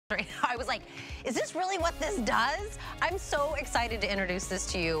right now. I was like, is this really what this does? I'm so excited to introduce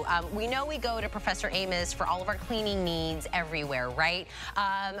this to you. We know we go to Professor Amos for all of our cleaning needs everywhere, right?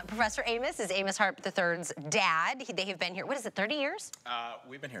 Professor Amos is Amos Harp III's dad. They have been here, what is it, 30 years?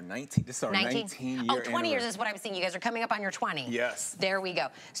 We've been here 19, this is our 19 year Oh, 20 years is what I was thinking. You guys are coming up on your 20. Yes. There we go.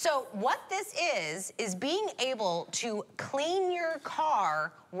 So what this is being able to clean your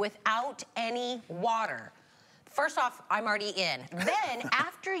car without any water. First off, I'm already in. Then,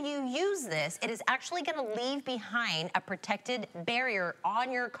 after you use this, it is actually gonna leave behind a protected barrier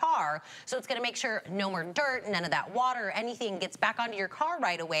on your car. So it's gonna make sure no more dirt, none of that water or anything gets back onto your car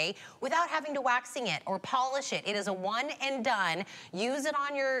right away without having to waxing it or polish it. It is a one and done. Use it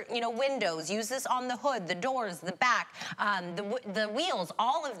on your windows. Use this on the hood, the doors, the back, the wheels,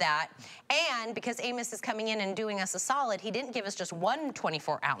 all of that. And because Amos is coming in and doing us a solid, he didn't give us just one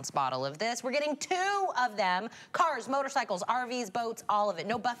 24-ounce bottle of this. We're getting 2 of them. Cars, motorcycles, RVs, boats, all of it.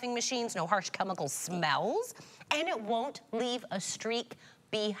 No buffing machines, no harsh chemical smells, and it won't leave a streak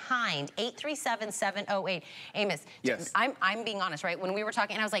behind. 837-708. Amos, yes. I'm being honest, right? When we were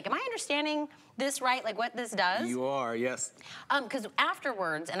talking, and I was like, am I understanding this right, like what this does? You are, yes. Because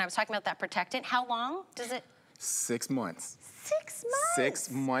afterwards, and I was talking about that protectant, how long does it? 6 months. 6 months?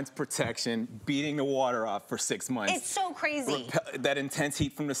 6 months protection, beating the water off for 6 months. It's so crazy. That intense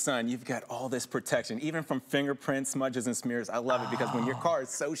heat from the sun, you've got all this protection, even from fingerprints, smudges, and smears. I love it because when your car is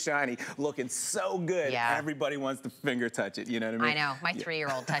so shiny, looking so good, everybody wants to finger touch it, you know what I mean? I know, my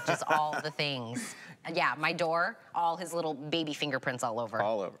 3-year-old touches all the things. Yeah, my door, all his little baby fingerprints all over.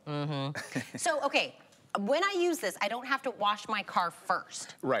 All over. Mm-hmm. So, okay. When I use this, I don't have to wash my car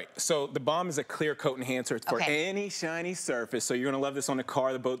first. Right. So the balm is a clear coat enhancer. It's for any shiny surface. So you're going to love this on the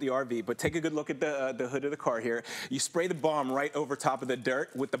car, the boat, the RV. But take a good look at the hood of the car here. You spray the balm right over top of the dirt.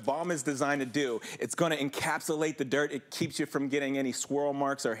 What the balm is designed to do, it's going to encapsulate the dirt. It keeps you from getting any swirl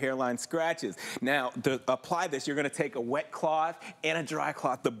marks or hairline scratches. Now, to apply this, you're going to take a wet cloth and a dry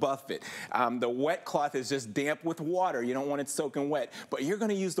cloth to buff it. The wet cloth is just damp with water. You don't want it soaking wet. But you're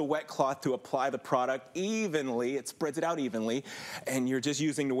going to use the wet cloth to apply the product evenly. It spreads it out evenly, and you're just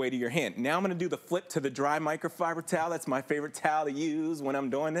using the weight of your hand. Now I'm going to do the flip to the dry microfiber towel. That's my favorite towel to use when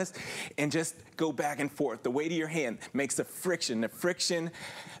I'm doing this, and just go back and forth. The weight of your hand makes the friction. The friction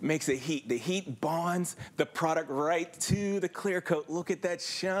makes the heat. The heat bonds the product right to the clear coat. Look at that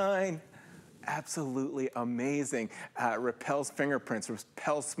shine. Absolutely amazing. Repels fingerprints,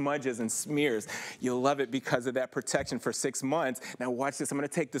 repels smudges and smears. You'll love it because of that protection for 6 months. Now watch this. I'm going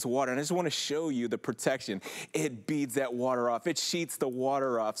to take this water and I just want to show you the protection. It beads that water off. It sheets the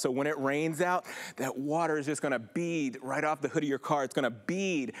water off. So when it rains out, that water is just going to bead right off the hood of your car. It's going to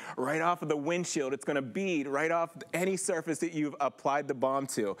bead right off of the windshield. It's going to bead right off any surface that you've applied the balm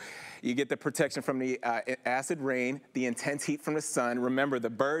to. You get the protection from the acid rain, the intense heat from the sun. Remember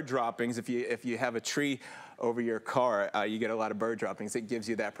the bird droppings. If you have a tree over your car, you get a lot of bird droppings. It gives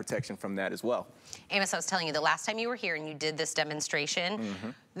you that protection from that as well. Amos, I was telling you, the last time you were here and you did this demonstration,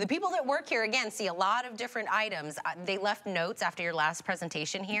 the people that work here, again, see a lot of different items. They left notes after your last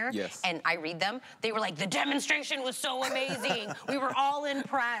presentation here, and I read them. They were like, the demonstration was so amazing. We were all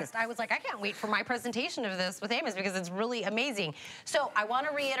impressed. I was like, I can't wait for my presentation of this with Amos because it's really amazing. So I want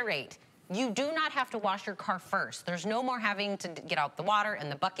to reiterate, you do not have to wash your car first. There's no more having to get out the water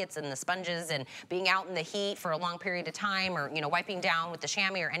and the buckets and the sponges and being out in the heat for a long period of time, or wiping down with the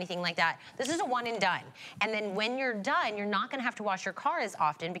chamois or anything like that. This is a one and done. And then when you're done, you're not gonna have to wash your car as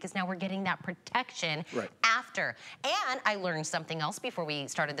often because now we're getting that protection after. And I learned something else before we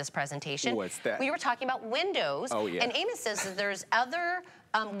started this presentation. What's that? We were talking about windows. Oh, yeah. And Amos says that there's other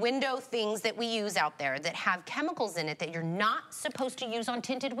window things that we use out there that have chemicals in it that you're not supposed to use on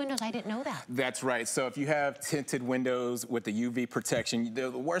tinted windows. I didn't know that. That's right. So if you have tinted windows with the UV protection,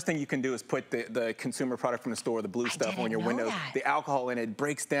 the worst thing you can do is put the consumer product from the store, the blue stuff on your windows. The alcohol in it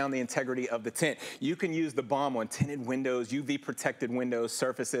breaks down the integrity of the tint. You can use the balm on tinted windows, UV protected windows,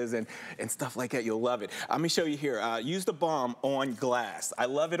 surfaces, and stuff like that. You'll love it. Let me show you here. Use the balm on glass. I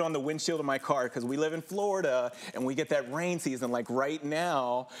love it on the windshield of my car because we live in Florida and we get that rain season like right now.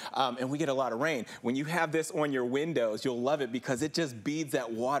 And we get a lot of rain. When you have this on your windows, you'll love it because it just beads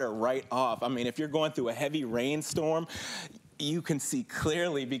that water right off. I mean, if you're going through a heavy rainstorm, you can see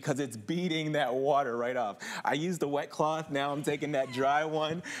clearly because it's beating that water right off. I used the wet cloth, now I'm taking that dry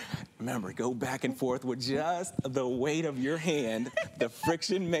one. Remember, go back and forth with just the weight of your hand. The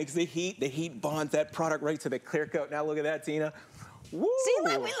friction makes the heat bonds that product right to the clear coat. Now look at that, Tina. Woo! See,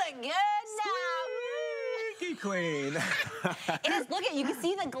 look, we look good now. squeaky clean. It is, look at, you can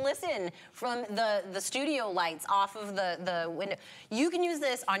see the glisten from the studio lights off of the window. You can use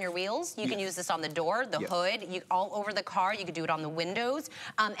this on your wheels, you can use this on the door, the hood, all over the car, you can do it on the windows,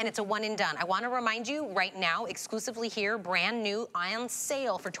 and it's a one and done. I wanna remind you right now, exclusively here, brand new, on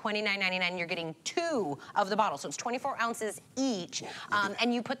sale for $29.99, you're getting 2 of the bottles, so it's 24 ounces each,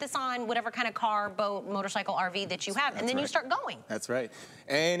 and you put this on whatever kind of car, boat, motorcycle, RV that you have, and then you start going. That's right.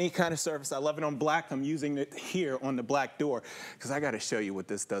 Any kind of surface. I love it on black. I'm using it here on the black door because I got to show you what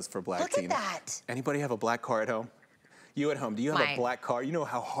this does for black, Tina. Look at that. Anybody have a black car at home? You at home, do you have a black car? You know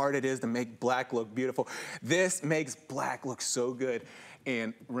how hard it is to make black look beautiful. This makes black look so good.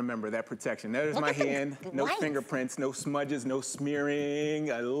 And remember that protection. There's my hand, no fingerprints, no smudges, no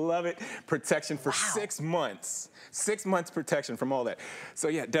smearing. I love it. Protection for 6 months. 6 months protection from all that. So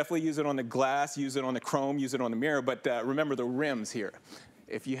yeah, definitely use it on the glass, use it on the chrome, use it on the mirror, but remember the rims here.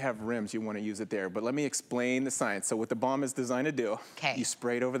 If you have rims, you want to use it there. But let me explain the science. So what the balm is designed to do, you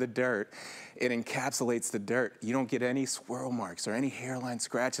spray it over the dirt. It encapsulates the dirt. You don't get any swirl marks or any hairline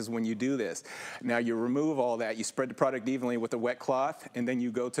scratches when you do this. Now you remove all that. You spread the product evenly with a wet cloth, and then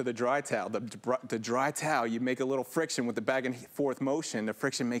you go to the dry towel. The dry towel, you make a little friction with the back and forth motion. The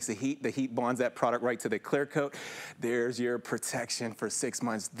friction makes the heat. The heat bonds that product right to the clear coat. There's your protection for 6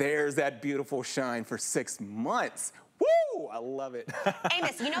 months. There's that beautiful shine for 6 months. Woo! I love it.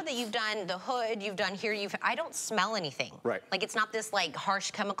 Amos, you know that you've done the hood, you've done here, I don't smell anything. Right. Like it's not this like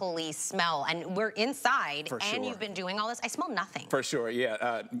harsh chemical-y smell, and we're inside, and you've been doing all this. I smell nothing. For sure,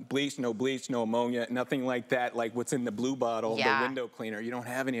 yeah. Bleach, no ammonia, nothing like that, like what's in the blue bottle, the window cleaner. You don't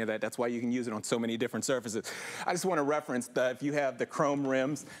have any of that. That's why you can use it on so many different surfaces. I just want to reference that if you have the chrome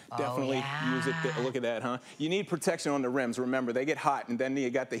rims, definitely use it. Look at that, huh? You need protection on the rims. Remember, they get hot, and then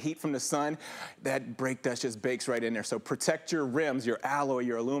you got the heat from the sun. That brake dust just bakes right in there. So protect your rims, your alloy,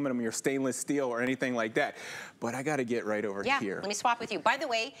 your aluminum, your stainless steel, or anything like that. But I got to get right over here. Let me swap with you. By the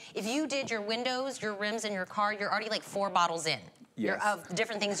way, if you did your windows, your rims, and your car, you're already like 4 bottles in. Of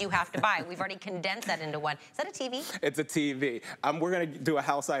different things you have to buy. We've already condensed that into one. Is that a TV? It's a TV. We're going to do a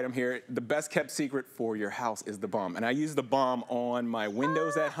house item here. The best kept secret for your house is the balm. And I use the balm on my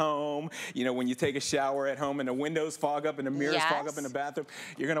windows at home. You know, when you take a shower at home and the windows fog up and the mirrors fog up in the bathroom,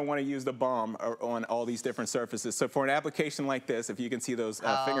 you're going to want to use the balm on all these different surfaces. So for an application like this, if you can see those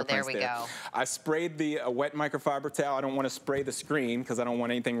fingerprints there, I sprayed the wet microfiber towel. I don't want to spray the screen because I don't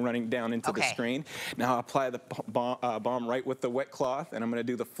want anything running down into the screen. Now I apply the balm right with the wet cloth, and I'm going to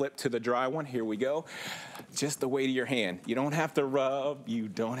do the flip to the dry one. Here we go. Just the weight of your hand. You don't have to rub, you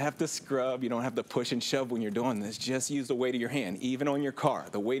don't have to scrub, you don't have to push and shove when you're doing this. Just use the weight of your hand, even on your car.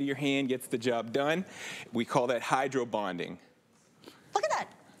 The weight of your hand gets the job done. We call that hydro bonding. Look at that.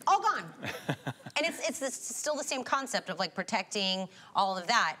 All gone. And it's still the same concept of like protecting all of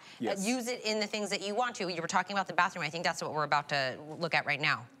that. Use it in the things that you want to. You were talking about the bathroom. I think that's what we're about to look at right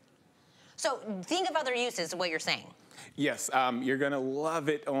now. So think of other uses of what you're saying. Yes, you're gonna love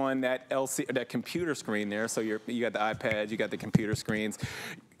it on that that computer screen there. So you got the iPads, you got the computer screens.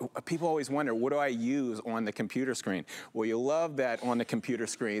 People always wonder, what do I use on the computer screen? Well, you'll love that on the computer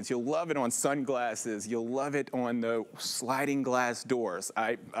screens. You'll love it on sunglasses. You'll love it on the sliding glass doors.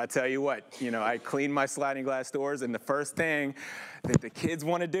 I tell you what, you know, I clean my sliding glass doors, and the first thing that the kids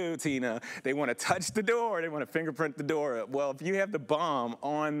want to do, Tina, they want to touch the door. They want to fingerprint the door. Well, if you have the balm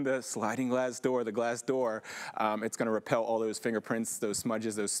on the sliding glass door, the glass door, it's going to repel all those fingerprints, those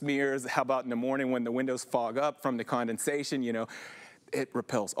smudges, those smears. How about in the morning when the windows fog up from the condensation, you know, it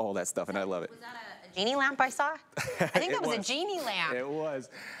repels all that stuff, and I love it. Was that a genie lamp I saw? I think that was a genie lamp. It was.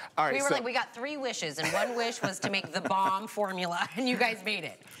 All right, we were like, we got 3 wishes, and one wish was to make the balm formula, and you guys made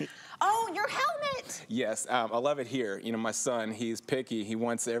it. Oh, your helmet! Yes, I love it here. You know, my son, he's picky. He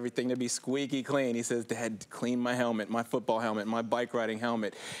wants everything to be squeaky clean. He says, Dad, clean my helmet, my football helmet, my bike riding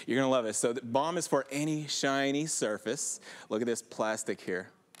helmet. You're gonna love it. So the balm is for any shiny surface. Look at this plastic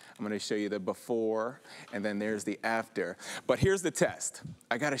here. I'm going to show you the before, and then there's the after. But here's the test.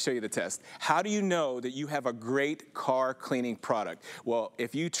 I got to show you the test. How do you know that you have a great car cleaning product? Well,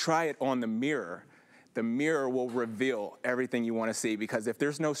 if you try it on the mirror will reveal everything you want to see, because if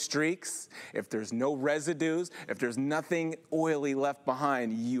there's no streaks, if there's no residues, if there's nothing oily left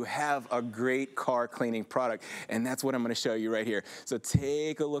behind, you have a great car cleaning product. And that's what I'm going to show you right here. So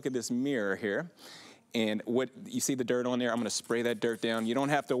take a look at this mirror here. And what you see the dirt on there, I'm going to spray that dirt down. You don't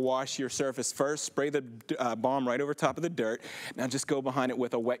have to wash your surface first. Spray the balm right over top of the dirt. Now just go behind it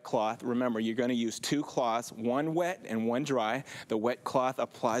with a wet cloth. Remember, you're going to use 2 cloths, one wet and one dry. The wet cloth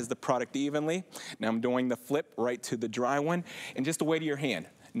applies the product evenly. Now I'm doing the flip right to the dry one, and just the weight of your hand.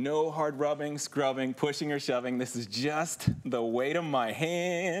 No hard rubbing, scrubbing, pushing or shoving. This is just the weight of my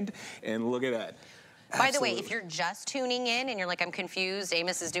hand, and look at that. By the way, if you're just tuning in and you're like, I'm confused,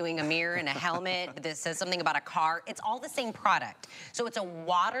 Amos is doing a mirror and a helmet that says something about a car, it's all the same product. So it's a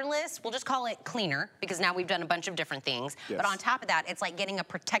waterless, we'll just call it cleaner, because now we've done a bunch of different things. Yes. But on top of that, it's like getting a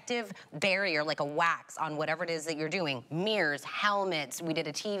protective barrier, like a wax on whatever it is that you're doing. Mirrors, helmets, we did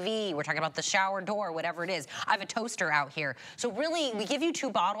a TV, we're talking about the shower door, whatever it is. I have a toaster out here. So really, we give you 2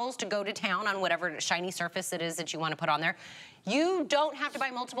 bottles to go to town on whatever shiny surface it is that you want to put on there. You don't have to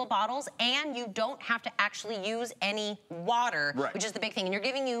buy multiple bottles, and you don't have to actually use any water, which is the big thing. And you're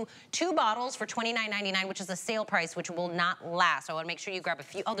giving you 2 bottles for $29.99, which is the sale price, which will not last. So I want to make sure you grab a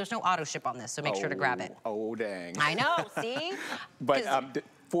few. Oh, there's no auto ship on this, so make sure to grab it. Oh, dang. I know, see? But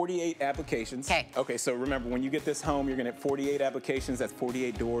 48 applications. Okay, so remember, when you get this home, you're gonna get 48 applications. That's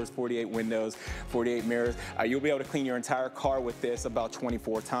 48 doors, 48 windows, 48 mirrors. You'll be able to clean your entire car with this about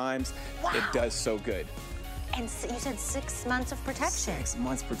 24 times. Wow. It does so good. And you said 6 months of protection. 6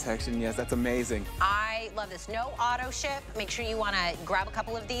 months protection, yes, that's amazing. I love this. No auto ship. Make sure you want to grab a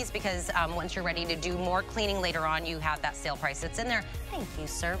couple of these, because once you're ready to do more cleaning later on, you have that sale price that's in there. Thank you,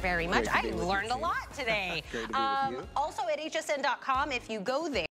 sir, very much. I learned a lot today. Great to be with you. Also at hsn.com, if you go there,